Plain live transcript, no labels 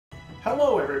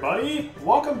Hello everybody!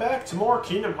 Welcome back to more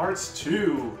Kingdom Hearts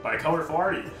 2 by Colorful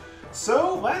Arty.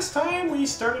 So, last time we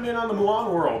started in on the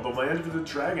Mulan world, the land of the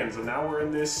dragons, and now we're in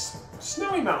this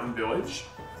snowy mountain village.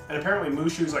 And apparently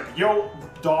Mushu's like, yo,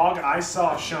 dog, I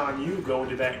saw Shang Yu go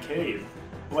into that cave.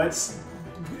 Let's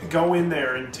go in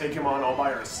there and take him on all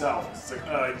by ourselves. It's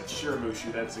like, sure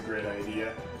Mushu, that's a great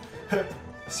idea.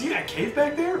 See that cave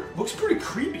back there? Looks pretty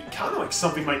creepy, kinda like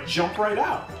something might jump right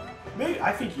out. Maybe,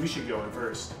 I think you should go in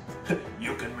first.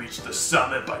 You can reach the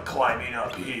summit by climbing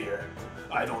up here.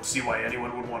 I don't see why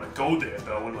anyone would want to go there,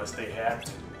 though, unless they had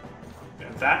to.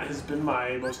 And that has been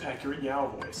my most accurate Yao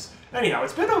voice. Anyhow,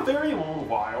 it's been a very long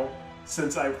while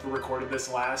since I've recorded this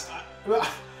last.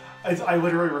 I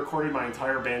literally recorded my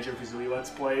entire Banjo-Kazooie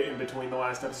Let's Play in between the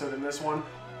last episode and this one.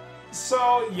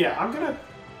 So, yeah, I'm gonna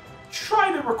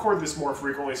try to record this more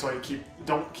frequently so I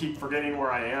don't keep forgetting where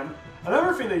I am.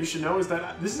 Another thing that you should know is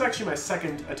that this is actually my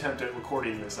second attempt at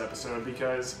recording this episode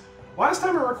because last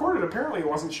time I recorded, apparently it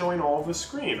wasn't showing all of the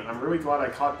screen. I'm really glad I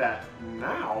caught that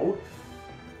now,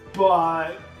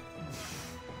 but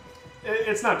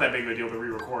it's not that big of a deal to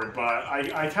re-record, but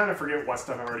I kind of forget what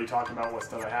stuff I've already talked about, what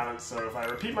stuff I haven't, so if I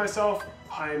repeat myself,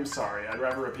 I'm sorry. I'd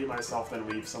rather repeat myself than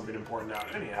leave something important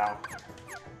out. Anyhow,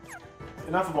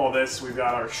 enough of all this. We've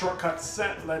got our shortcut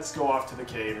set. Let's go off to the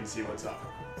cave and see what's up.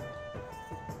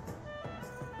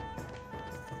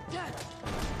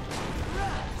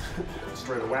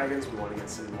 Destroy the wagons. We want to get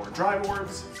some more drive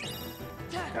orbs.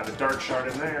 Got a dark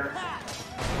shard in there.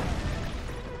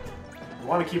 We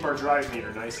want to keep our drive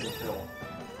meter nice and filled.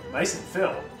 Nice and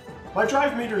filled? My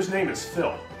drive meter's name is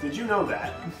Phil. Did you know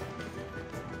that?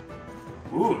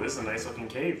 Ooh, this is a nice looking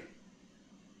cave.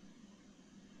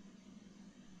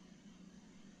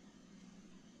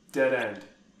 Dead end.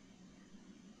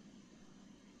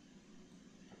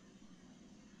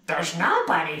 There's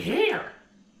nobody here.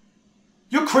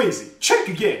 You're crazy. Check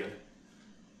again.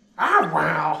 Ah,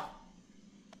 wow.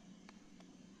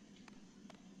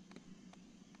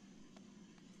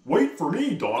 Wait for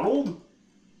me, Donald.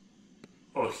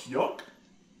 Yuck.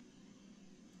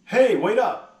 Hey, wait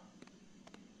up.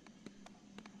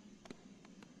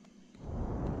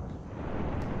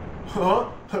 Huh?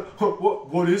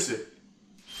 What is it?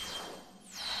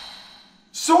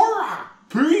 Sora!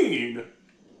 Peen!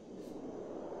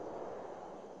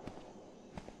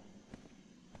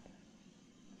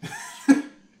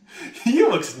 He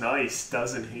looks nice,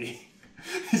 doesn't he?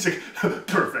 He's like,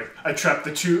 perfect. I trapped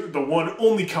the one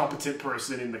only competent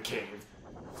person in the cave.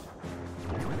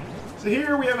 So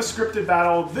here we have a scripted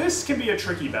battle. This can be a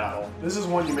tricky battle. This is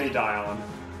one you may die on.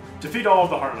 Defeat all of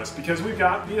the Heartless, because we've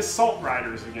got the Assault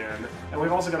Riders again, and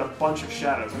we've also got a bunch of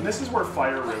shadows, and this is where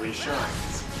fire really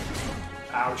shines.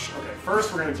 Ouch. Okay,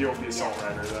 first we're gonna deal with the Assault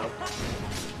Rider, though.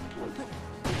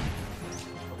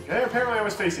 Okay, apparently I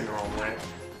was facing the wrong way.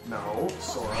 No,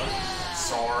 Sora.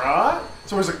 Sora?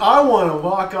 Sora's like, I want to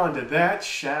lock onto that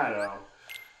shadow.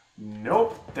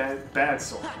 Nope, that bad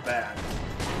Sora, bad.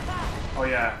 Oh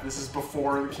yeah, this is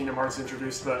before the Kingdom Hearts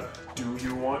introduced the, do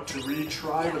you want to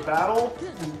retry the battle?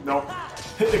 Nope.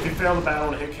 If you fail the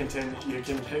battle and hit continue, you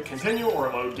can hit continue or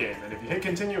load game. And if you hit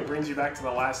continue, it brings you back to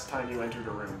the last time you entered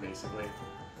a room, basically.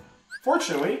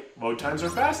 Fortunately, load times are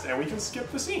fast and we can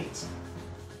skip the scenes.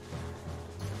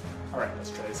 Alright,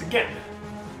 let's try this again.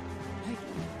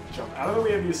 Jump out of the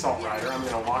way of the Assault Rider. I'm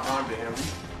going to lock onto him.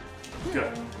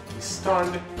 Good. He's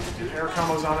stunned. Do air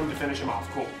combos on him to finish him off.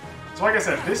 Cool. So like I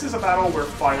said, this is a battle where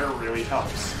fire really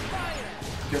helps.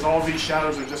 Because all of these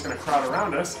shadows are just going to crowd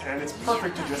around us, and it's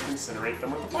perfect to just incinerate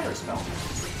them with the fire spell.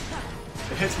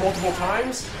 It hits multiple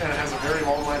times, and it has a very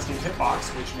long-lasting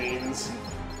hitbox, which means,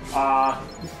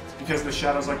 because the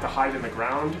shadows like to hide in the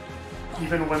ground,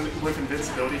 even with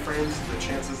invincibility frames, the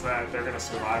chances that they're going to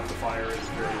survive the fire is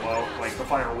very low. Like, the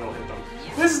fire will hit them.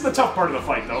 This is the tough part of the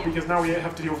fight, though, because now we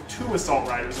have to deal with two Assault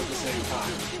Riders at the same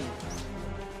time.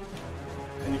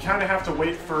 And you kind of have to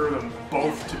wait for them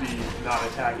both to be not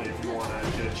attacking if you want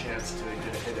to get a chance to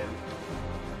get a hit in.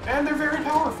 And they're very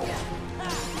powerful.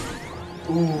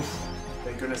 Oof.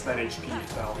 Thank goodness that HP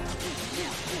fell.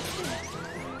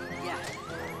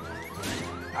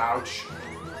 Ouch.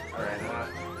 Alright,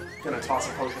 gonna toss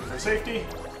a potion for safety.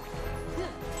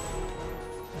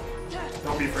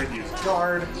 Don't be afraid to use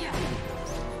guard.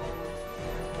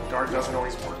 Guard doesn't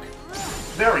always work.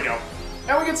 There we go.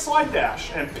 And we get Slide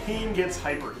Dash, and Pain gets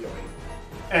Hyper Healing.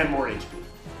 And more HP.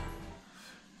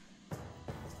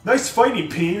 Nice fighting,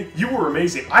 Pain! You were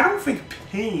amazing. I don't think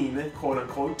Pain,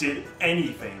 quote-unquote, did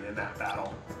anything in that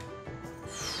battle.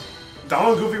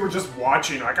 Donald and Goofy were just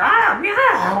watching, like,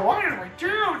 no, what did we do?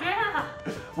 Yeah.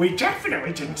 We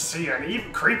definitely didn't see an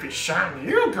even creepy Shang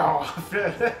Yu go off.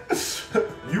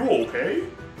 You okay?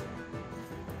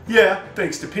 Yeah,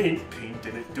 thanks to Pink. Pink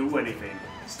didn't do anything.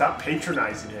 Stop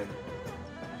patronizing him.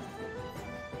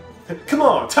 Come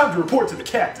on, time to report to the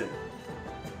captain.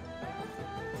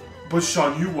 But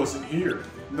Shan Yu wasn't here.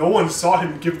 No one saw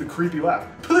him give the creepy laugh.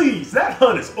 Please, that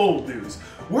hunt is old news.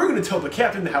 We're gonna tell the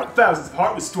captain how thousands of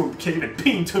Heartless stormed the cave and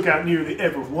Ping took out nearly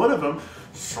every one of them.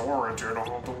 Sora did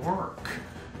all the work.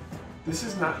 This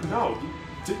is not... No,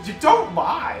 you don't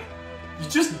lie. You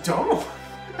just don't.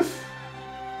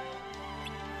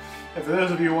 And for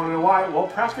those of you who want to know why, well,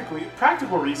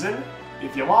 practical reason.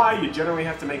 If you lie, you generally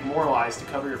have to make more lies to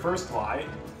cover your first lie.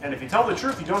 And if you tell the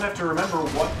truth, you don't have to remember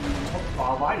what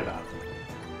you lied about.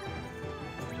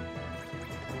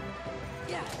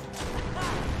 Yeah.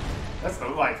 That's the,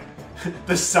 like,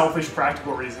 the selfish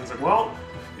practical reasons. Like, well,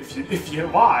 if you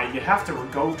lie, you have to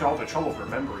go to all the trouble of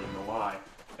remembering the lie.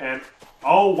 And,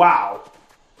 oh wow.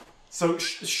 So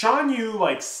Shan Yu,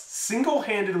 like,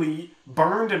 single-handedly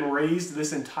burned and razed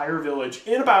this entire village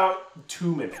in about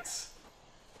 2 minutes.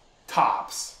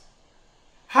 Tops.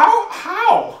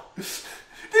 How?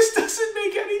 This doesn't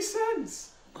make any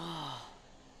sense.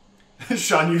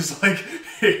 Shan Yu's like,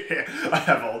 hey, I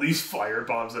have all these fire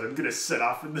bombs that I'm gonna set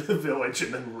off in the village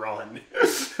and then run.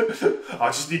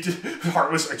 I just need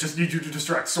you to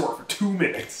distract Sora for 2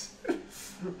 minutes.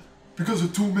 Because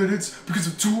of 2 minutes? Because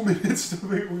of 2 minutes?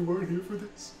 We weren't here for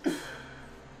this.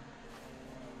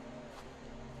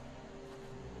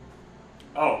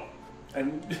 Oh,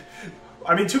 and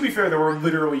I mean, to be fair, there were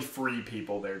literally 3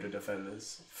 people there to defend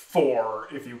this. 4,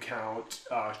 if you count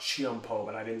Chiampo,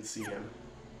 but I didn't see him.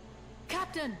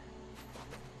 Captain!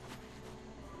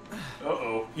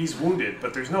 Uh-oh, he's wounded,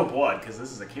 but there's no blood, because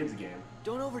this is a kid's game.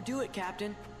 Don't overdo it,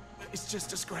 Captain. It's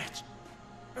just a scratch.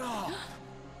 Uh-oh,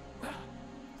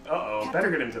 Captain, better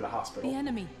get him to the hospital. The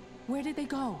enemy. Where did they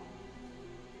go?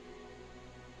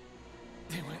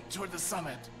 They went toward the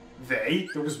summit. They?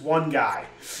 There was one guy.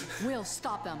 We'll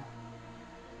stop them.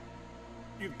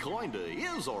 It kinda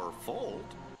is our fault.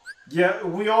 Yeah,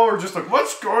 we all are just like,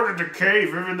 let's go to the cave,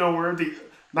 even though we're the...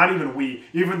 Not even we.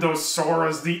 Even though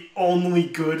Sora's the only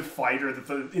good fighter that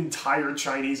the entire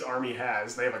Chinese army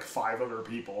has. They have like 5 other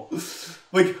people.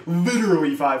 Like,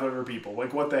 literally 5 other people.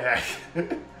 Like, what the heck?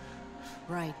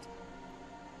 Right.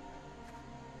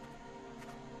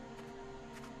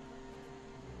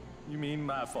 You mean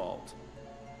my fault?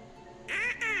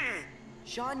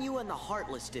 Shan Yu and the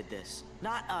Heartless did this,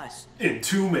 not us. In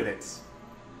 2 minutes.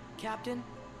 Captain,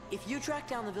 if you track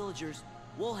down the villagers,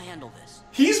 we'll handle this.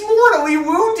 He's mortally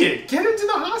wounded! Get him to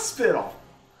the hospital!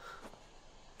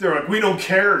 They're like, we don't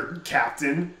care,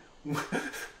 Captain.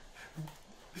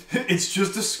 It's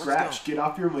just a scratch. Get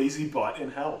off your lazy butt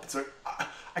and help. It's like,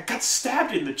 I got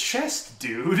stabbed in the chest,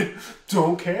 dude.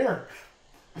 Don't care.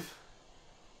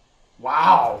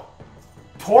 Wow.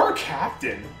 Poor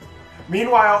Captain.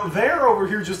 Meanwhile, they're over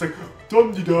here just like,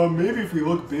 dum-de-dum, maybe if we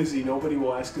look busy, nobody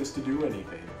will ask us to do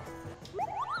anything.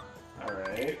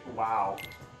 Alright, wow.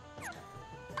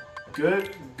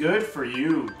 Good for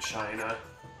you, China.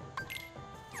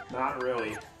 Not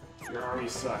really. Your army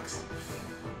sucks.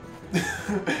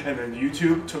 And then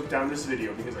YouTube took down this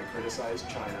video because I criticized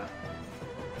China.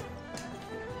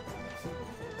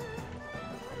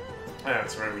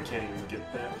 That's right, we can't even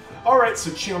get that. Alright,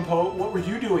 so Chiampo, what were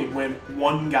you doing when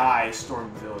one guy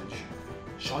stormed the village?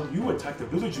 Shan Yu attacked the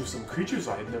village with some creatures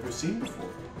I had never seen before.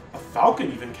 A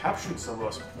falcon even captured some of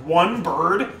us. One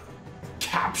bird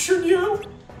captured you?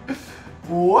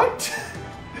 What?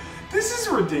 This is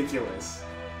ridiculous.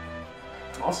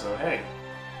 Also, hey,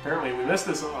 apparently we missed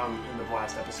this in the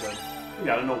last episode. We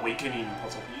got an awakening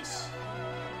puzzle piece.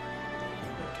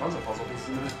 Tons of puzzle pieces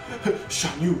in it.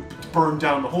 Shan Yu burned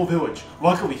down the whole village.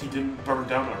 Luckily, he didn't burn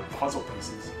down our puzzle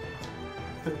pieces.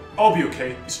 I'll be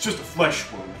okay. It's just a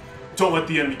flesh wound. Don't let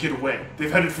the enemy get away.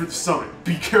 They've headed for the summit.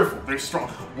 Be careful. They're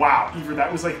strong. Wow. Either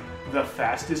that was like the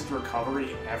fastest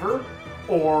recovery ever,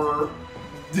 or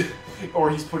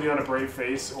he's putting on a brave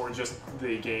face, or just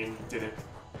the game didn't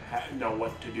know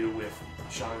what to do with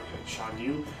Shan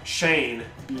Yu. Shane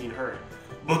being hurt.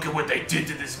 Look at what they did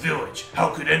to this village. How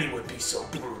could anyone be so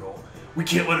brutal? We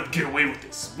can't let them get away with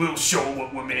this. We'll show them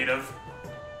what we're made of.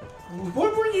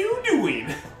 What were you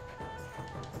doing?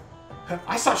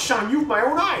 I saw Shan Yu with my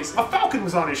own eyes. A falcon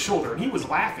was on his shoulder and he was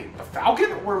laughing. A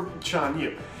falcon or Shan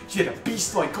Yu? He had a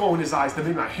beast-like glow in his eyes that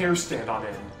made my hair stand on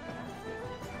end.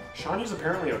 Shan Yu's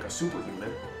apparently like a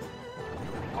superhuman.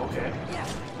 Okay.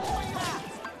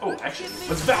 Oh, actually,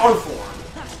 let's Valor Form.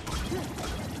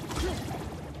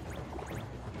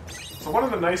 So one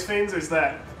of the nice things is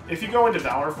that if you go into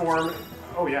Valor Form,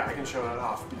 oh yeah, I can show that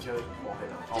off because, well,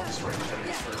 hang on, I'll destroy these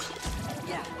enemies first.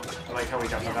 I like how we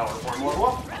got the Valor Form level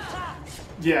up.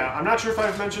 Yeah, I'm not sure if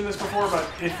I've mentioned this before, but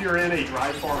if you're in a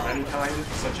drive form of any kind,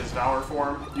 such as Valor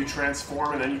form, you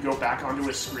transform and then you go back onto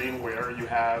a screen where you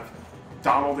have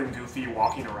Donald and Goofy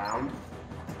walking around.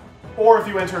 Or if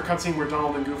you enter a cutscene where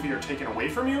Donald and Goofy are taken away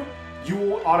from you, you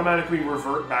will automatically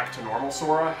revert back to normal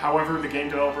Sora. However, the game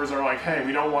developers are like, hey,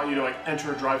 we don't want you to like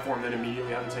enter a drive form then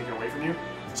immediately have it taken away from you.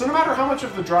 So no matter how much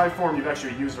of the drive form you've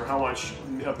actually used or how much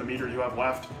of the meter you have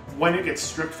left, when it gets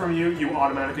stripped from you, you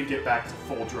automatically get back to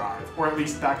full drive. Or at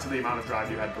least back to the amount of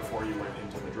drive you had before you went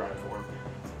into the drive form.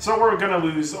 So we're going to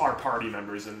lose our party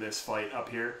members in this fight up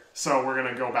here. So we're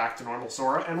going to go back to normal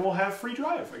Sora and we'll have free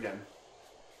drive again.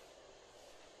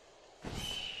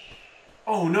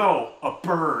 Oh no, a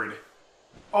bird.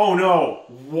 Oh no,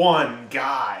 one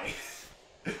guy.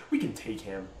 We can take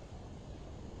him.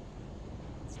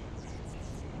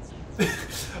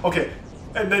 Okay,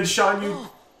 and then Shang, you...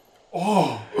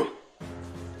 Oh!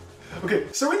 Okay,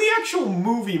 so in the actual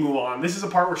movie Mulan, this is a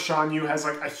part where Shan Yu has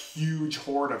like a huge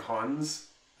horde of Huns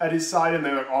at his side, and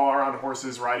they like all are on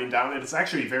horses riding down, and it's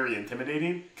actually very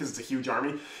intimidating because it's a huge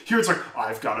army. Here it's like,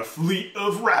 I've got a fleet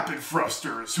of rapid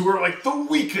thrusters who are like the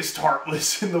weakest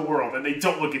Heartless in the world, and they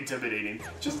don't look intimidating.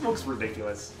 It just looks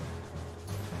ridiculous.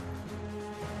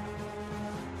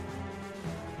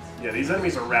 Yeah, these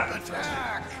enemies are rapid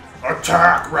thrusters.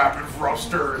 Attack, rapid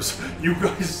thrusters! You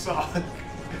guys suck.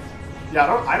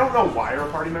 Yeah, I don't know why our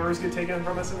party members get taken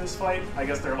from us in this fight. I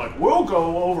guess they're like, we'll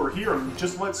go over here and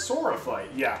just let Sora fight.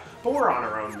 Yeah, but we're on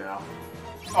our own now.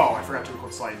 Oh, I forgot to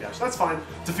equip sliding dash. That's fine.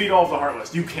 Defeat all of the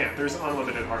Heartless. You can't. There's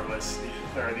unlimited Heartless.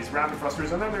 There are these rapid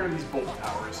thrusters, and then there are these bolt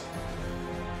towers.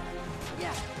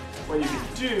 Yeah. What you can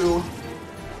do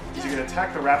is you can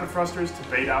attack the rapid thrusters to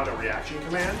bait out a reaction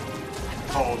command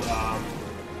called, I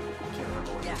can't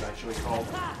remember what it's actually called.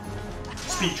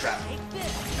 Speed Trap.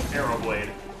 Arrow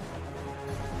Blade.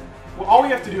 Well, all we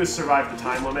have to do is survive the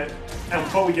time limit,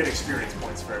 but we get experience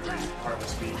points for every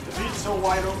Heartless we defeat, so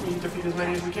why don't we defeat as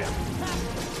many as we can?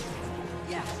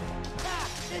 Yeah.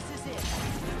 This is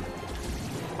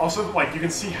it. Also, like, you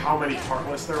can see how many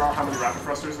Heartless there are, how many Rapid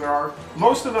Thrusters there are.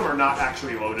 Most of them are not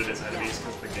actually loaded as enemies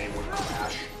because the game would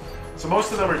crash. So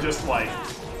most of them are just, like,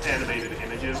 animated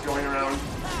images going around,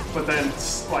 but then,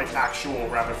 like, actual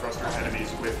Rapid Thruster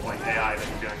enemies with, like, AI that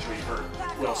you can actually hurt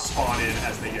will spawn in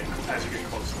as you get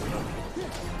close to them.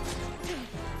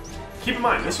 Keep in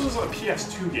mind, this was a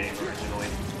PS2 game originally.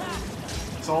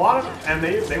 So a lot of, and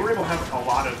they were able to have a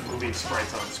lot of moving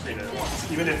sprites on screen at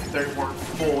once, even if they weren't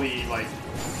fully, like,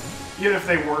 even if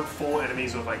they weren't full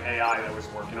enemies with, like, AI that was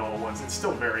working all at once, it's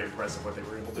still very impressive what they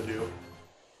were able to do.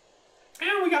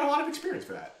 And we got a lot of experience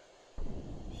for that.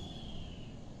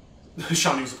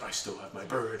 Shang Yu's like, I still have my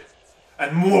bird.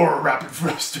 And more rapid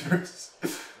thrusters.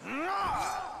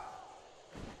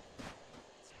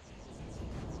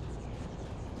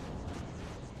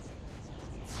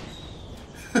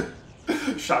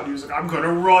 Shang Yu's like, I'm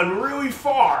gonna run really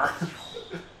far.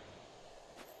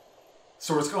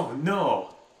 Sora's going,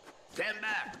 no. Stand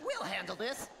back. We'll handle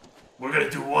this. We're gonna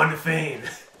do one thing.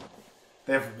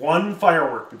 They have one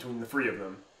firework between the three of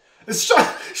them. Shang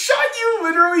Yu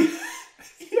literally...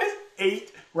 He has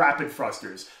 8 rapid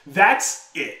thrusters. That's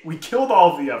it. We killed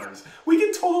all of the others. We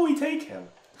can totally take him.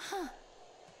 Huh.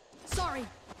 Sorry.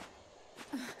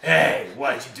 Hey,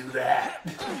 why'd you do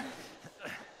that?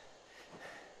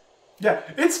 Yeah,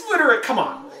 it's literally... Come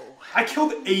on. I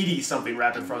killed 80-something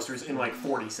rapid thrusters in like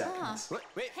 40 seconds.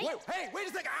 Wait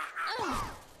a second!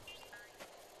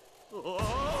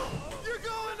 Oh, you're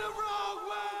going the wrong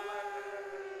way!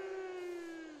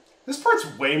 This part's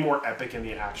way more epic in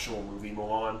the actual movie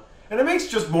Mulan. And it makes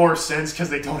just more sense because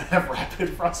they don't have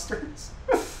rapid thrusters.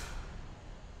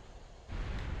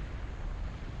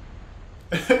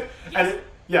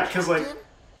 Yeah, because like,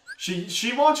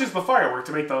 she launches the firework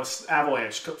to make the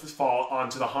avalanche fall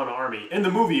onto the Han army. In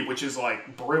the movie, which is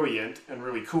like brilliant and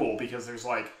really cool because there's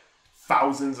like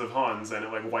thousands of Huns and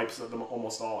it like wipes them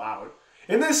almost all out.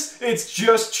 In this, it's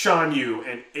just Shan Yu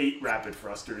and 8 rapid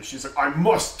thrusters. She's like, I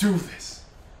must do this.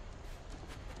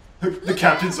 The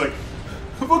captain's like,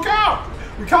 look out!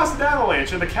 We caused an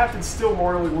avalanche, and the captain's still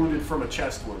mortally wounded from a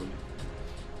chest wound.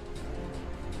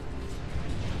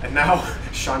 And now,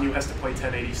 Shan Yu has to play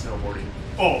 1080 snowboarding.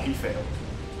 Oh, he failed.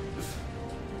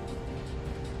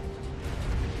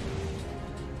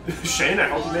 Shane, I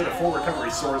hope you made a full recovery.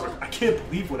 Sora's like, I can't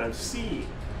believe what I'm seeing.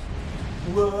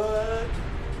 What?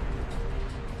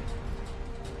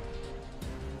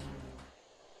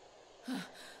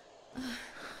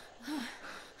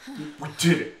 We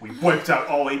did it! We wiped out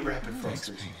all 8 rapid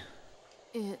thrusters.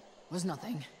 It was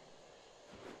nothing.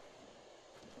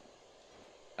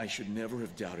 I should never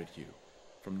have doubted you.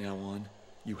 From now on,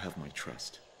 you have my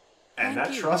trust. And Thank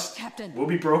that you, trust Captain. will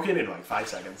be broken in like 5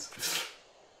 seconds.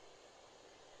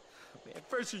 Man,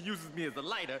 first she uses me as a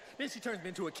lighter, then she turns me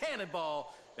into a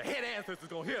cannonball. The head ancestor's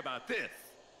gonna hear about this.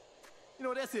 You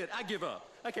know, that's it. I give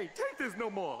up. I can't take this no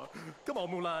more. Come on,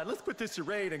 Mulan. Let's quit this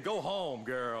charade and go home,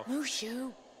 girl.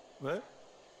 Mushu. What?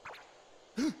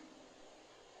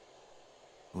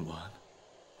 Mulan?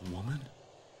 A woman?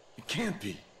 It can't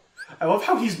be. I love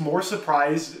how he's more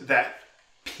surprised that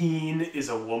Peen is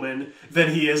a woman than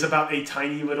he is about a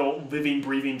tiny little living,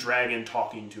 breathing dragon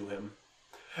talking to him.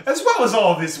 As well as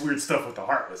all of this weird stuff with the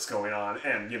Heartless going on,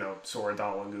 and, you know, Sora,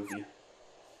 Donald, and Goofy.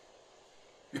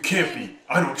 It can't be.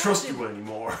 I don't trust you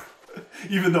anymore.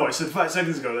 Even though I said 5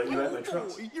 seconds ago that you had my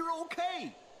trust. You're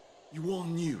okay. You all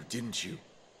knew, didn't you?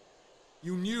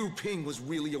 You knew Ping was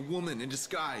really a woman in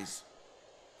disguise.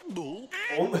 Bull.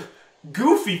 Only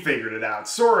Goofy figured it out.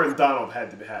 Sora and Donald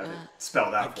had to have it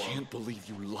spelled I out for him. can't believe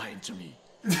you lied to me.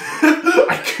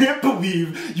 I can't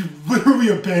believe you literally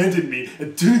abandoned me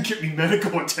and didn't get me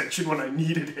medical attention when I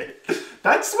needed it.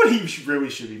 That's what he really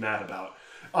should be mad about.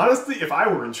 Honestly, if I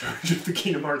were in charge of the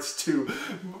Kingdom Hearts 2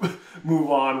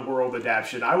 Mulan world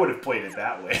adaptation, I would have played it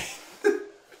that way.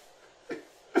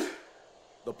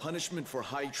 The punishment for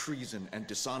high treason and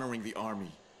dishonoring the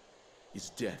army is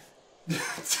death.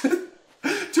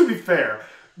 To be fair,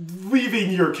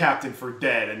 leaving your captain for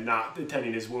dead and not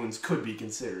attending his wounds could be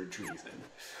considered treason.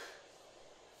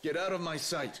 Get out of my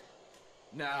sight.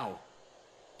 Now.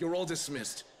 You're all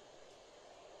dismissed.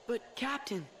 But,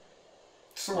 Captain, My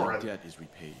Sora. debt is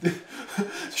repaid.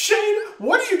 Shane,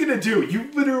 what are you gonna do? You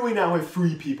literally now have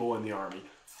 3 people in the army.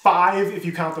 5 if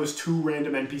you count those 2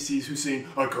 random NPCs who sing,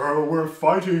 "A girl we're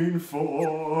fighting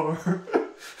for."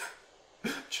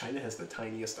 China has the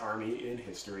tiniest army in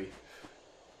history.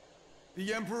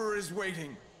 The Emperor is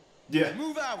waiting. Yeah.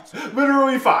 Move out!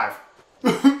 Literally 5.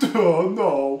 Oh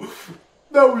no.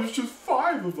 That was just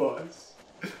 5 of us.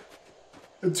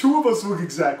 And 2 of us look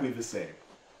exactly the same.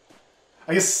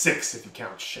 I guess 6 if you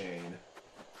count Shane.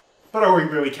 But are we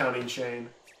really counting Shane?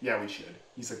 Yeah, we should.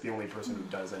 He's like the only person who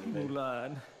does anything.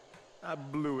 Mulan, I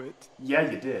blew it.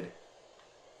 Yeah, you did.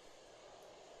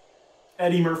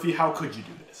 Eddie Murphy, how could you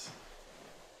do this?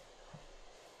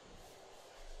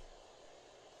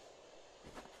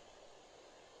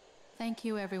 Thank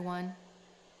you, everyone.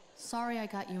 Sorry I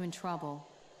got you in trouble.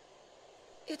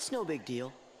 it's no big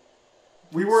deal.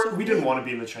 We didn't want to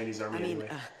be in the Chinese army I mean, anyway.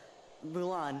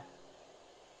 Mulan,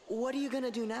 what are you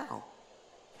gonna do now?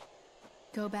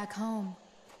 Go back home.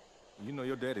 You know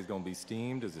your daddy's gonna be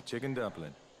steamed as a chicken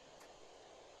dumpling.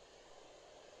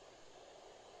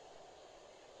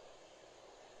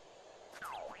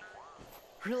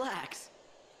 Relax.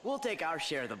 We'll take our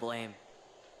share of the blame.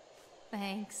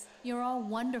 Thanks. You're all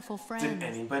wonderful friends. Did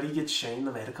anybody get Shane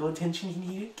the medical attention he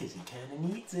needed? Because he kind of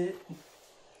needs it.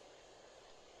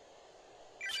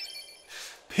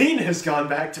 Ping has gone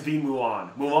back to be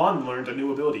Mulan. Mulan learned a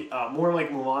new ability. More like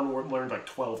Mulan learned like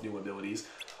 12 new abilities.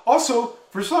 Also,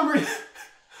 for some reason,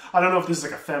 I don't know if this is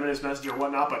like a feminist message or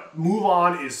whatnot, but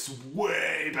Mulan is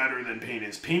way better than Ping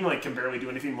is. Ping like can barely do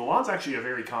anything. Mulan's actually a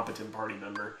very competent party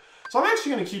member. So I'm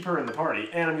actually going to keep her in the party,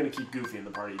 and I'm going to keep Goofy in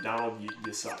the party. Donald,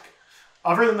 you suck.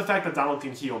 Other than the fact that Donald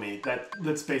can heal me,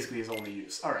 that's basically his only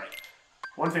use. Alright.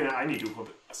 One thing that I need to equip,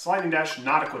 a sliding dash,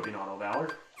 not equipping Auto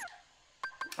Valor.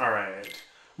 Alright.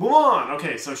 Mulan!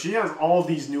 Okay, so she has all of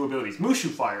these new abilities. Mushu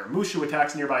Fire. Mushu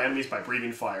attacks nearby enemies by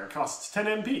breathing fire. Costs 10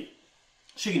 MP.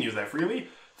 She can use that freely.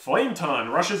 Flame Ton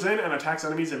rushes in and attacks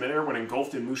enemies in midair when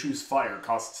engulfed in Mushu's fire.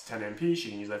 Costs 10 MP. She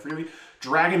can use that freely.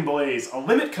 Dragon Blaze, a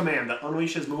limit command that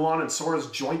unleashes Mulan and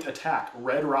Sora's joint attack.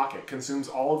 Red Rocket consumes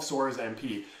all of Sora's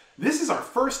MP. This is our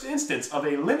first instance of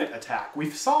a limit attack.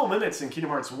 We saw limits in Kingdom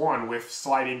Hearts 1 with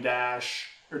Sliding Dash,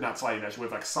 or not Sliding Dash,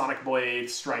 with like Sonic Blade,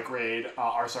 Strike Raid,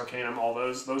 Ars Arcanum, all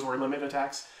those. Those were limit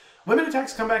attacks. Limit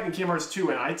attacks come back in Kingdom Hearts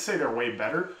 2, and I'd say they're way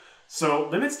better. So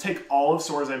limits take all of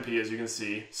Sora's MP, as you can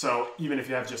see. So even if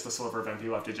you have just a sliver of MP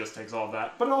left, it just takes all of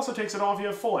that. But it also takes it all if you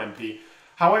have full MP.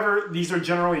 However, these are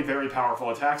generally very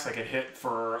powerful attacks that can hit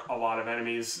for a lot of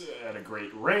enemies at a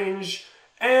great range.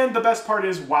 And the best part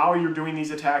is, while you're doing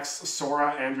these attacks,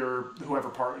 Sora and whoever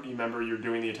party member you're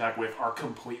doing the attack with are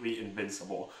completely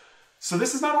invincible. So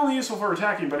this is not only useful for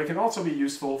attacking, but it can also be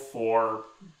useful for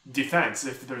defense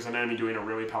if there's an enemy doing a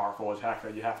really powerful attack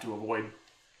that you have to avoid.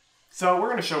 So we're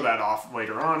going to show that off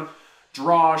later on.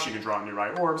 Draw, she can draw nearby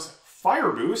orbs.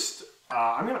 Fire Boost,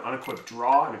 I'm going to unequip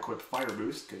Draw and equip Fire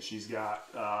Boost because she's got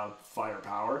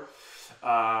firepower.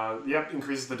 Yep,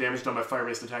 increases the damage done by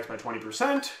fire-based attacks by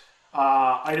 20%.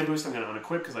 Item Boost I'm going to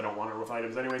unequip because I don't want her with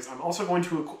items anyways. I'm also going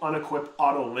to unequip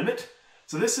Auto Limit.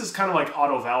 So this is kind of like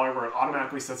Auto Valor where it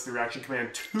automatically sets the reaction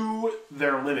command to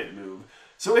their limit move.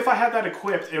 So if I had that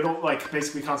equipped, it'll like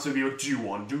basically constantly be like, do you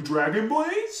want to do Dragon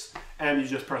Blaze? And you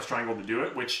just press triangle to do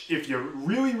it, which if you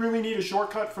really, really need a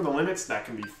shortcut for the limits, that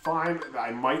can be fine.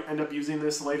 I might end up using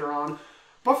this later on.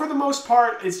 But for the most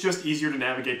part, it's just easier to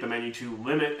navigate the menu to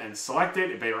limit and select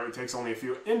it. It takes only a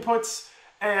few inputs,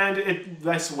 and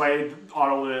this way,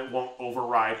 auto limit won't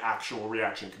override actual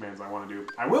reaction commands I want to do.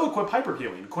 I will equip hyper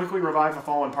healing. Quickly revive a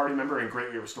fallen party member and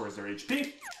greatly restores their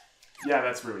HP. Yeah,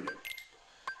 that's really good.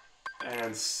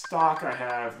 And stock, I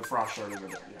have the frost shard over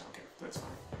there. Yeah, okay, that's fine.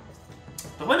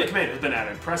 The limit command has been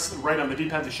added. Press right on the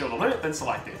D-pad to show the limit, then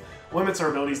select it. Limits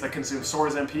are abilities that consume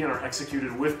Sora's MP and are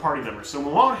executed with party members, so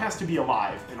Mulan has to be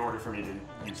alive in order for me to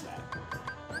use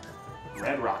that.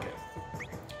 Red Rocket.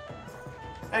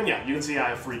 And yeah, you can see I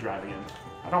have free driving in.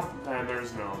 And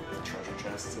there's no treasure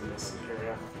chests in this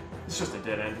area. It's just a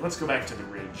dead end. Let's go back to the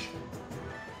ridge.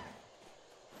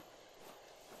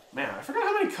 Man, I forgot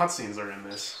how many cutscenes are in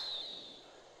this.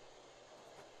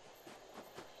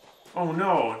 Oh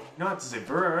no, not the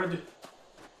bird.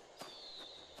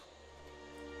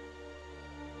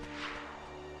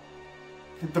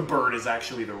 The bird is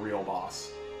actually the real boss.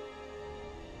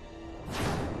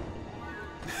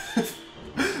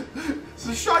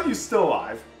 So Shang, you still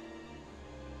alive?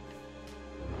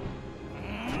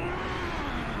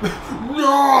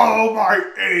 No, my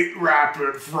 8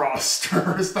 rapid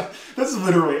thrusters. That's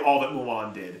literally all that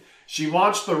Mulan did. She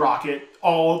launched the rocket,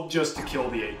 all just to kill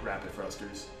the 8 rapid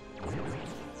thrusters.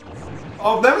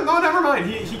 Oh, never mind.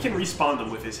 He can respawn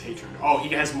them with his hatred. Oh, he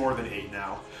has more than 8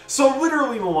 now. So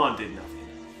literally Mulan did nothing.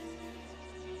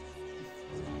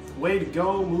 Way to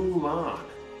go, Mulan.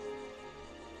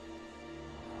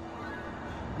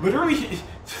 Literally,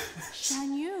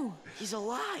 Shang Yu. He's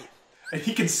alive. And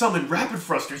he can summon rapid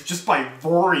thrusters just by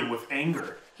roaring with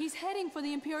anger. He's heading for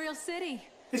the Imperial City.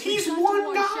 And he's We've got to one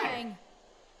warn guy. Shang.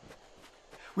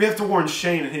 We have to warn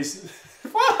Shane and his...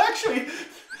 Well, actually,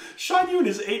 Shang Yu and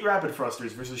his 8 rapid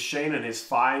thrusters versus Shane and his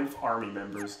 5 army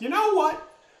members. You know what?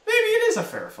 Maybe it is a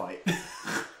fair fight.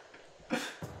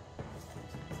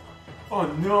 Oh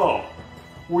no.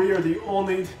 We are the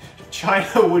only...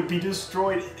 China would be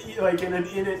destroyed like in an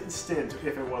instant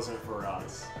if it wasn't for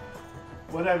us.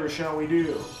 Whatever shall we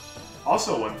do?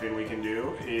 Also, one thing we can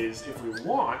do is, if we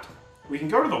want, we can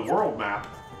go to the world map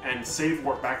and save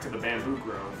warp back to the bamboo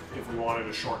grove if we wanted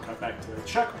a shortcut back to the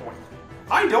checkpoint.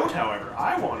 I don't, however.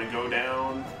 I want to go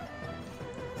down...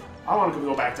 I want to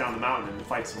go back down the mountain and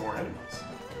fight some more enemies.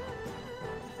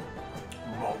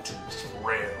 Mountain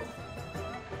Trail.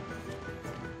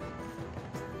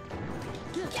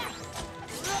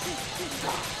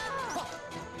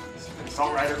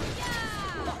 Assault Rider.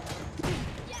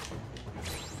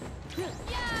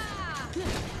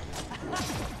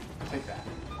 Take that.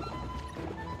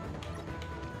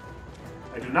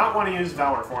 I do not want to use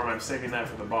Valor Form. I'm saving that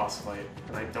for the boss fight,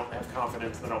 and I don't have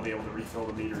confidence that I'll be able to refill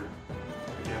the meter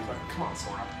again, but come on,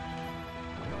 Sora.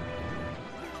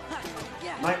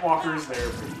 Nightwalkers, they're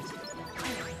pretty easy.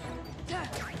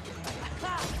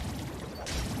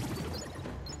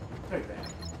 Take that.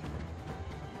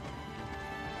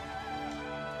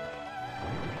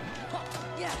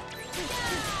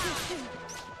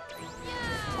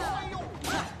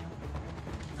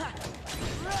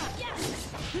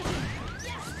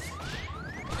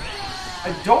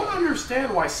 I don't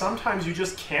understand why sometimes you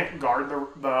just can't guard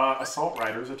the Assault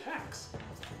Rider's attacks.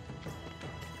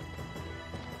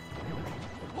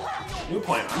 New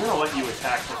plan. I'm gonna let you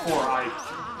attack before I...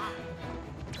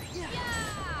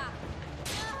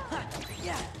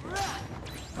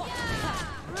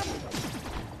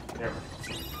 There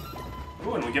we go.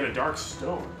 Ooh, and we get a Dark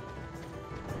Stone.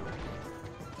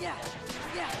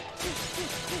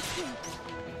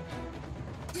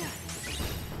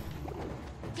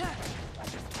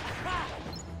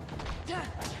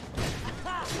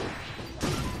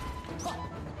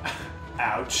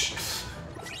 Ouch.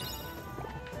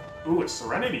 Ooh, a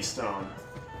Serenity Stone.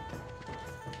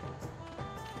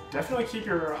 Definitely keep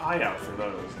your eye out for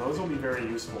those. Those will be very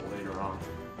useful later on.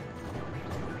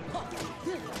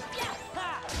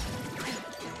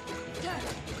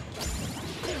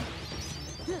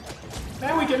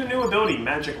 And we get a new ability,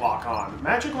 Magic Lock On.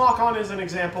 Magic Lock On is an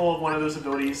example of one of those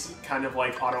abilities, kind of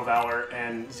like Auto Valor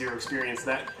and Zero Experience,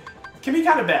 that can be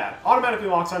kind of bad. Automatically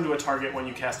locks onto a target when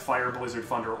you cast Fire, Blizzard,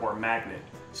 Thunder, or Magnet.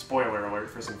 Spoiler alert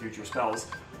for some future spells.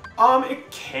 It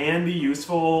can be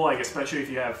useful, like especially if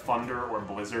you have Thunder or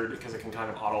Blizzard, because it can kind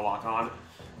of auto-lock on.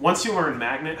 Once you learn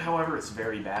Magnet, however, it's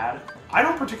very bad. I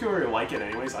don't particularly like it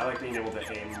anyways. I like being able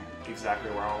to aim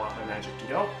exactly where I want my magic to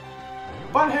go.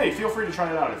 But hey, feel free to try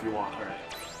it out if you want. Alright.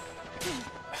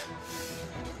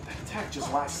 That attack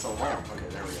just lasts so long. Okay,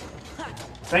 there we go.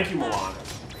 Thank you,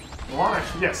 Mulan.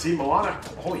 Milana, yeah, see, Milana,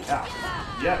 holy cow.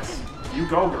 Yes, you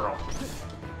go, girl.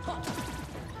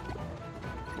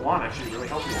 Mulan actually really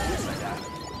helped me against that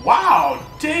guy. Wow!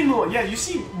 Dang, Mulan. Yeah, you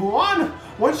see, Mulan,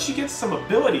 once she gets some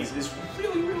abilities, is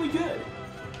really, really good.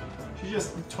 She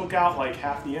just took out, like,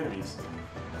 half the enemies.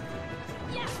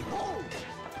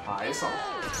 High assault.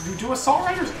 Do assault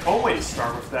riders always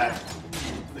start with that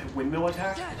windmill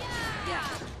attack?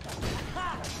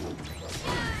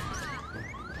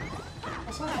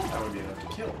 I thought that would be enough to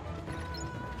kill.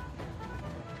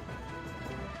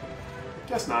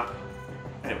 Guess not.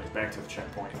 Anyways, back to the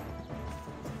checkpoint.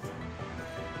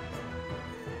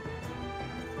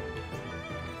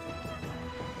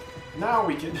 Now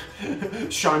we can...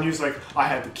 Shan Yu's like, I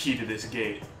have the key to this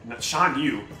gate. Not Shan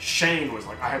Yu. Shang was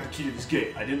like, I have the key to this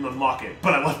gate. I didn't unlock it,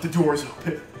 but I left the doors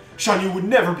open. Shan Yu would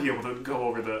never be able to go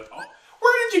over the... Oh,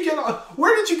 where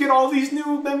did you get all these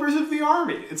new members of the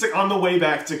army? It's like on the way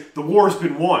back to, the war's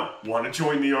been won. Want to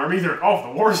join the army? They're, oh,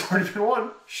 the war's already been won.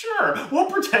 Sure,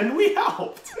 we'll pretend we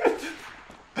helped.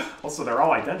 Also, they're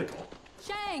all identical.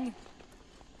 Shang!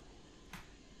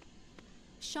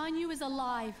 Shan Yu is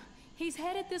alive. He's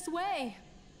headed this way.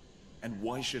 And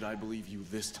why should I believe you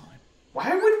this time? Why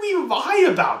would we lie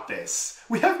about this?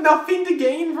 We have nothing to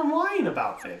gain from lying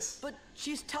about this. But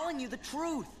she's telling you the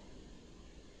truth.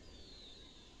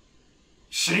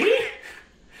 See?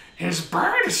 His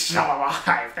bird is still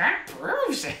alive. That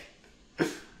proves it.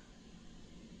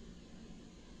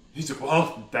 He's like,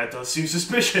 well, that does seem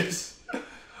suspicious.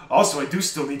 Also, I do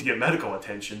still need to get medical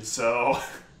attention, so...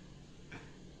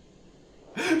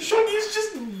 Shang-Yi's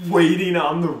just waiting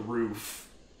on the roof.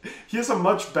 He has a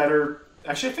much better...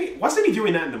 Actually, I think... Wasn't he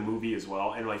doing that in the movie as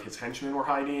well? And, like, his henchmen were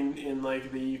hiding in,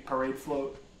 like, the parade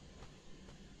float?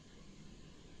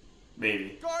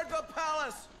 Maybe. Guard the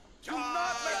palace! Do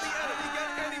not let the enemy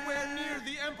get anywhere near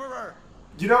the Emperor!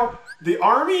 You know, the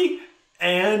army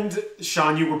and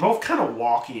Shan Yu were both kind of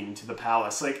walking to the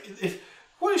palace. Like, if...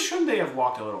 Why shouldn't they have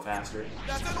walked a little faster?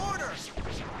 That's an order!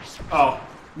 Oh,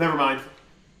 never mind.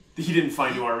 He didn't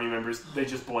find new army members. They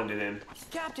just blended in.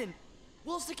 Captain,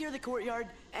 we'll secure the courtyard,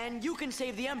 and you can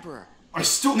save the Emperor. I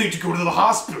still need to go to the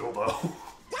hospital, though.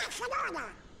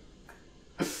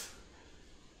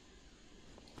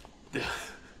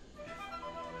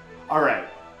 Alright.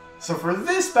 So for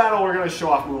this battle, we're going to show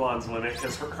off Mulan's limit,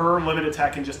 because her limit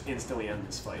attack can just instantly end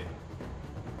this fight.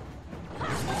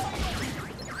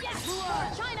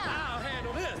 I'll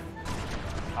handle this!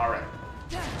 Alright.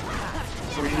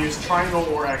 So we can use triangle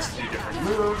or X to do different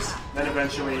moves, then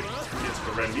eventually we get to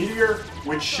the red meteor,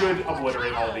 which should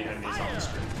obliterate all the enemies on the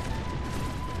screen.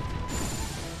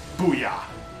 Booyah!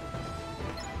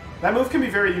 That move can be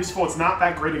very useful. It's not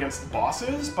that great against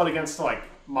bosses, but against, like,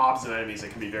 mobs and enemies,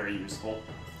 it can be very useful.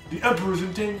 The Emperor's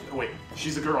in danger. Oh, wait,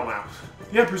 she's a girl now.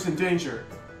 The Emperor's in danger.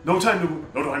 No time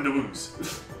to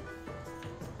lose.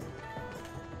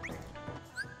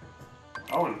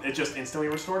 Oh, and it just instantly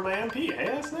restored my MP. Hey,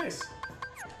 that's nice.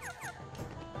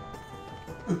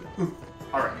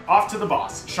 Alright, off to the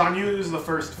boss. Shan Yu is the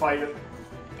first fight.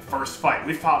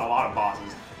 We've fought a lot of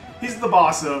bosses. He's the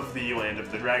boss of the Land of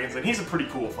the Dragons, and he's a pretty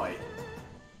cool fight.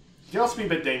 He can also be a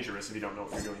bit dangerous if you don't know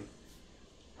what you're doing.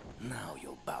 Now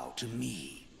you'll bow to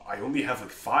me. I only have like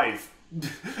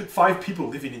five people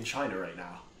living in China right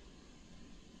now.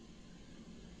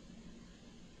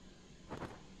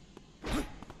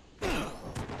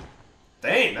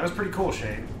 Dang, that was pretty cool,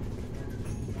 Shane.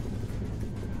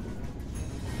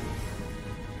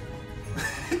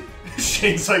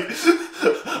 Shane's like,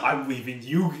 I'm leaving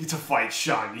you to fight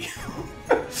Shan Yu.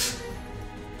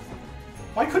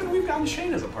 Why couldn't we have gotten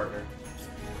Shane as a partner?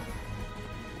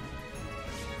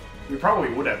 We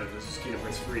probably would have if this was Kingdom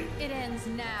Hearts 3. It ends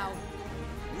now.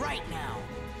 Right now.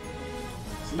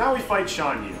 So now we fight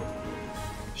Shan Yu.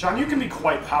 Shan Yu can be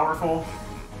quite powerful.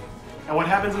 And what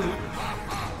happens is...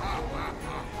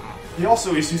 He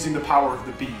also is using the power of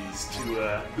the bees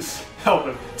to help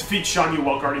him defeat Shan Yu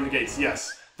while guarding the gates.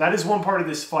 Yes, that is one part of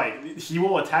this fight. He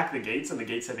will attack the gates, and the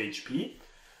gates have HP.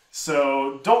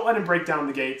 So don't let him break down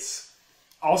the gates.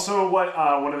 Also, what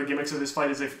one of the gimmicks of this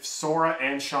fight is if Sora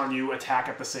and Shan Yu attack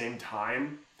at the same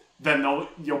time, then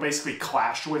you'll basically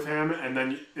clash with him, and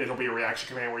then it'll be a reaction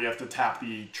command where you have to tap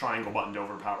the triangle button to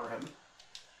overpower him.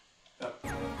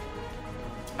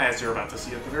 As you're about to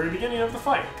see at the very beginning of the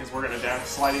fight, because we're going to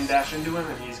sliding dash into him,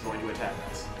 and he's going to attack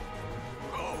us.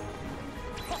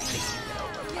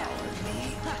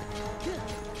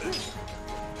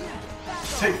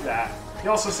 Take that. He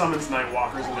also summons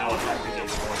Nightwalkers, and they'll attack the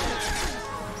gates for him.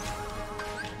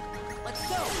 Let's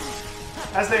go.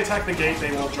 As they attack the gate,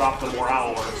 they will drop the morale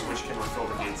orbs, which can refill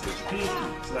the gate's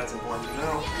HP, so that's important to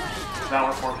know.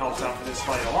 Valor Form helps out for this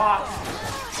fight a lot.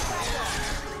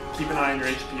 Keep an eye on your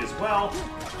HP as well.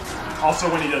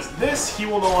 Also, when he does this, he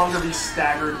will no longer be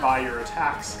staggered by your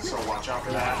attacks, so watch out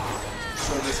for that.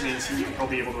 So this means he'll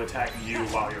be able to attack you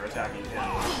while you're attacking him,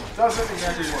 which doesn't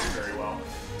exactly work very well.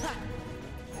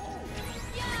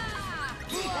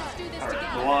 Alright,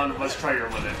 Mulan, let's try your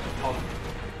limit.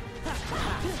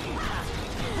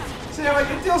 So yeah, like,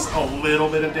 it deals a little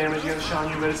bit of damage against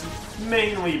Shang, but it's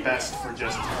mainly best for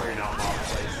just clearing out mob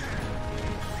plays.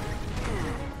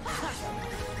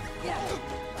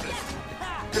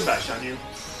 Goodbye, Shang.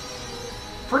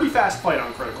 Pretty fast fight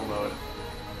on critical mode.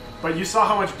 But you saw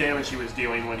how much damage he was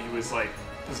dealing when he was, like,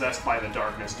 possessed by the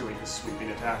darkness doing his sweeping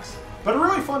attacks. But a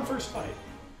really fun first fight.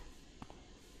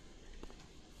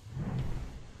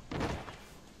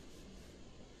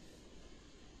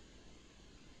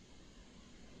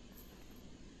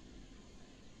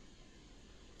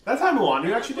 That time, Mulan,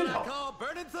 you actually did help. Call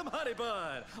burning some honey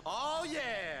bun. Oh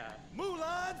yeah,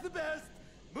 Mulan's the best.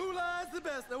 Mulan's the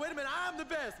best. Now wait a minute, I'm the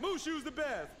best. Mushu's the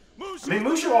best. Mushu. I mean,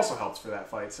 Mushu also helps for that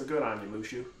fight, so good on you,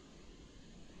 Mushu.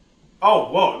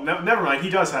 Oh, whoa, no, never mind. He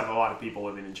does have a lot of people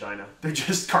living in China. They're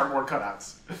just cardboard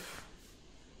cutouts.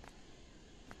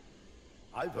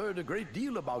 I've heard a great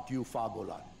deal about you,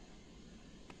 Fagolan.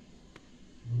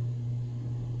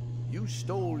 You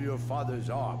stole your father's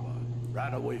armor,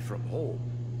 ran away from home,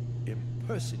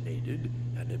 impersonated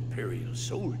an Imperial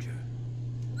soldier.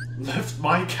 Left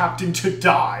my captain to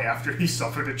die after he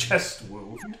suffered a chest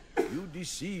wound. You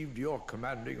deceived your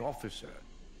commanding officer,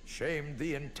 shamed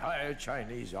the entire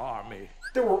Chinese army,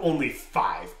 There were only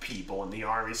 5 people in the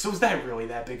army, so is that really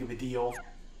that big of a deal?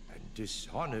 and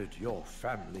dishonored your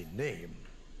family name.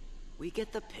 We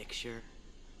get the picture.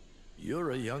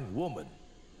 You're a young woman,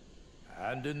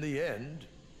 and in the end,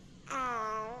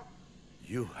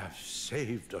 you have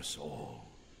saved us all.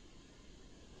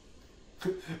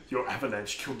 Your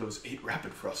avalanche killed those 8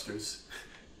 rapid thrusters.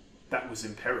 That was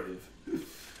imperative.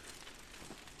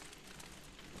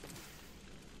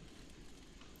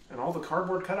 And all the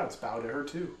cardboard cutouts bow to her,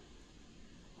 too.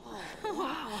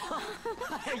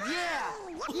 Yeah!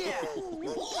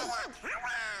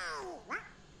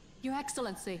 Your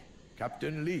Excellency.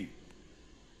 Captain Lee,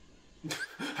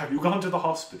 Have you gone to the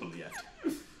hospital yet?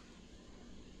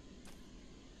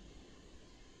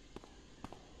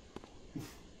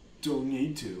 Don't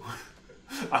need to.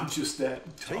 I'm just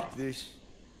that take tough. this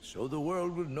so the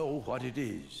world will know what it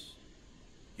is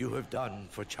you have done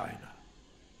for China.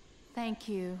 Thank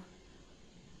you.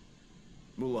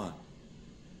 Mulan,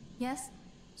 Yes?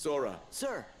 Sora,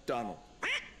 Sir! Donald,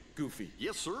 Goofy,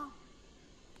 Yes, sir.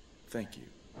 thank you.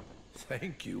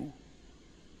 Thank you.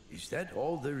 Is that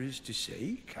all there is to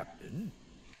say, Captain?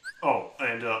 Oh,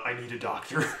 and I need a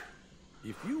doctor.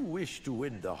 If you wish to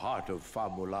win the heart of Fa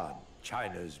Mulan,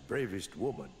 China's bravest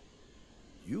woman,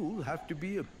 you'll have to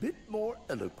be a bit more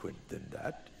eloquent than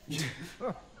that.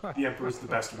 The Emperor's the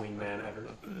best wingman ever.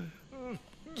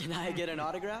 Can I get an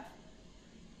autograph?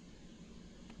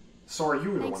 Sora,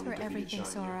 you were the Thanks one for who defeated everything, Shang.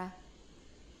 Sora.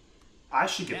 I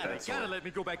should get Yeah, that, they gotta Sora. let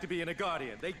me go back to being a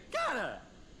guardian. They gotta.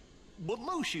 But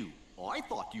Mushu, I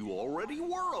thought you already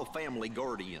were a family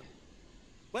guardian.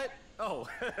 What? Oh,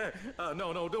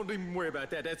 no, don't even worry about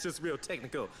that. That's just real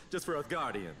technical, just for us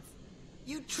guardians.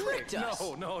 You tricked us!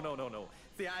 No.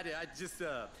 See, I just,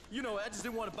 you know, I just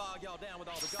didn't want to bog y'all down with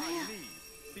all the guardian needs.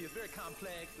 See, it's very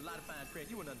complex, a lot of fine print.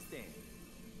 You wouldn't understand.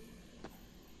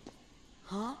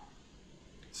 Huh?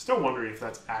 Still wondering if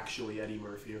that's actually Eddie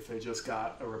Murphy, if they just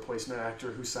got a replacement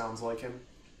actor who sounds like him.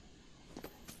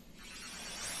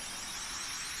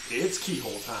 It's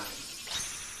keyhole time.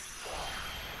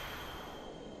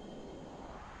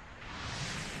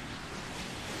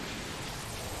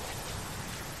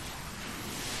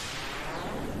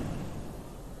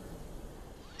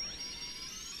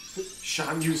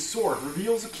 Shan Yu's sword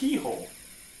reveals a keyhole.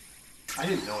 I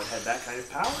didn't know it had that kind of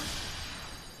power.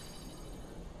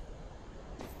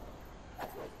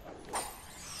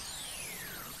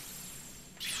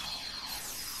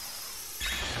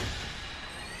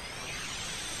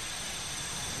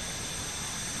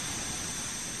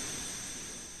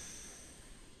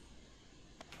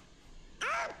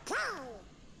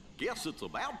 Guess it's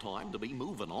about time to be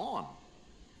moving on.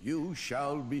 You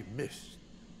shall be missed.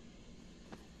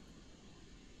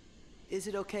 Is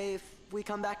it okay if we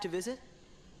come back to visit?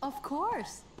 Of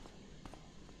course.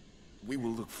 We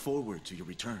will look forward to your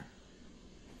return.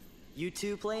 You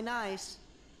two play nice.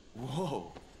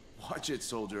 Whoa, watch it,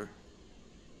 soldier.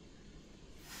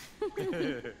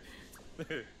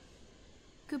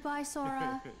 Goodbye,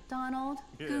 Sora, Donald,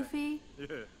 Goofy.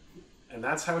 And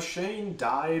that's how Shang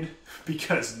died,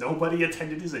 because nobody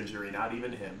attended his injury, not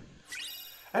even him.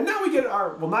 And now we get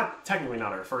our, well, not technically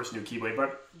not our first new Keyblade,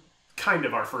 but kind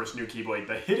of our first new Keyblade.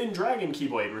 The Hidden Dragon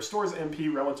Keyblade restores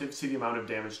MP relative to the amount of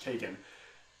damage taken.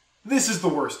 This is the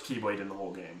worst Keyblade in the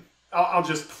whole game. I'll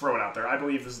just throw it out there. I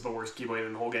believe this is the worst Keyblade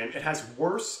in the whole game. It has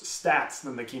worse stats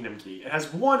than the Kingdom Key. It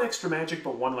has 1 extra magic,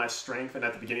 but 1 less strength, and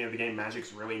at the beginning of the game,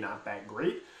 magic's really not that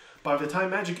great. By the time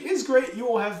magic is great, you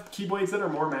will have Keyblades that are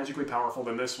more magically powerful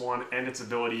than this one, and its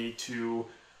ability to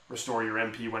restore your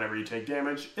MP whenever you take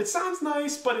damage. It sounds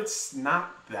nice, but it's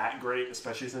not that great,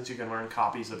 especially since you can learn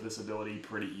copies of this ability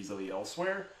pretty easily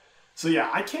elsewhere. So yeah,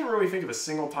 I can't really think of a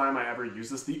single time I ever use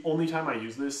this. The only time I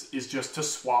use this is just to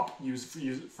swap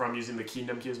from using the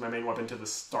Kingdom Key as my main weapon to the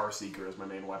Star Seeker as my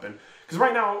main weapon. Because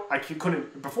right now,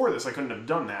 before this, I couldn't have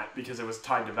done that because it was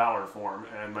tied to Valor form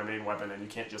and my main weapon, and you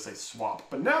can't just say swap.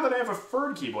 But now that I have a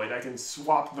third Keyblade, I can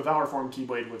swap the Valor form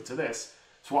Keyblade to this,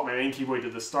 swap my main Keyblade to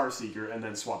the Star Seeker, and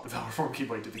then swap the Valor form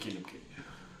Keyblade to the Kingdom Key.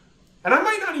 And I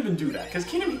might not even do that, because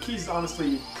Kingdom Key is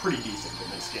honestly pretty decent in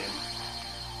this game.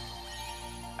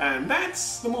 And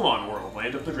that's the Mulan world,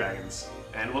 Land of the Dragons.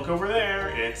 And look over there,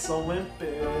 it's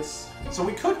Olympus. So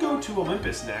we could go to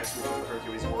Olympus next, which is the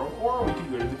Hercules world, or we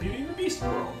could go to the Beauty and the Beast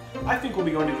world. I think we'll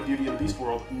be going to the Beauty and the Beast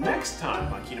world next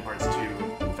time on Kingdom Hearts 2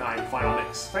 Final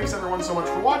Mix. Thanks everyone so much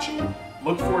for watching.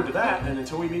 Look forward to that, and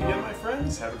until we meet again, my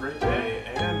friends, have a great day,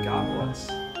 and God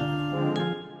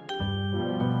bless.